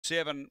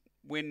7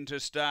 win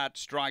to start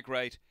strike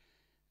rate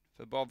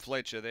for Bob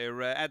Fletcher.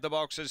 They're at the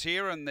boxes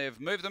here and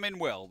they've moved them in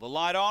well. The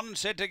light on,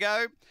 set to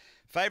go.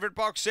 Favourite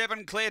box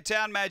 7,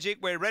 Cleartown Magic.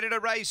 We're ready to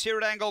race here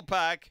at Angle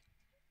Park.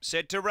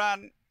 Set to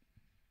run.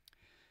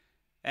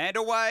 And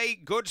away,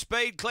 good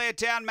speed.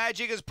 Cleartown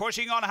Magic is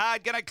pushing on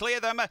hard, going to clear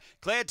them.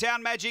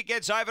 Cleartown Magic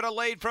gets over to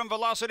lead from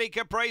Velocity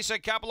Caprice, a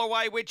couple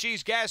away.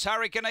 Witchy's Gas,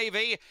 Hurricane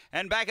Evie,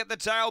 and back at the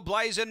tail,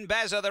 Blazin'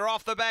 Bazza. They're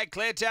off the back.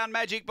 Cleartown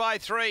Magic by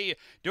 3,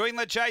 doing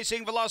the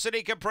chasing.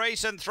 Velocity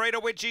Caprice and 3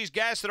 to Witchy's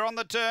Gas. They're on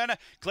the turn.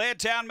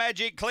 Cleartown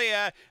Magic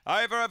clear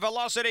over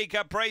Velocity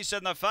Caprice,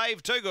 and the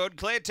fave too good.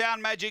 Cleartown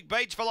Magic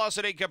beats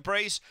Velocity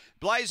Caprice.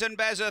 Blazin'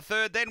 Bazza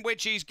third, then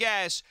Witchy's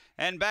Gas,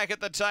 and back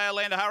at the tail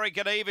end,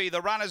 Hurricane Evie. The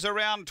runners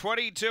around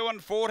 22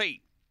 and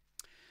 40.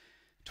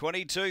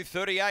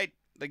 22.38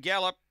 the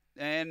gallop,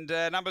 and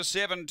number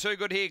 7 too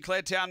good here,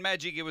 Cleartown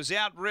Magic. It was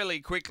out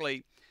really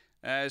quickly,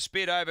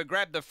 sped over,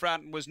 grabbed the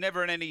front and was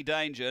never in any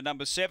danger.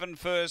 Number 7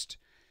 first,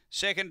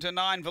 second to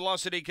 9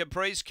 Velocity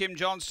Caprice, Kim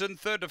Johnston,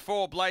 third to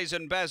 4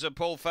 Blazin' Bazza,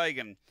 Paul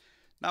Fagan.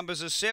 Numbers are 7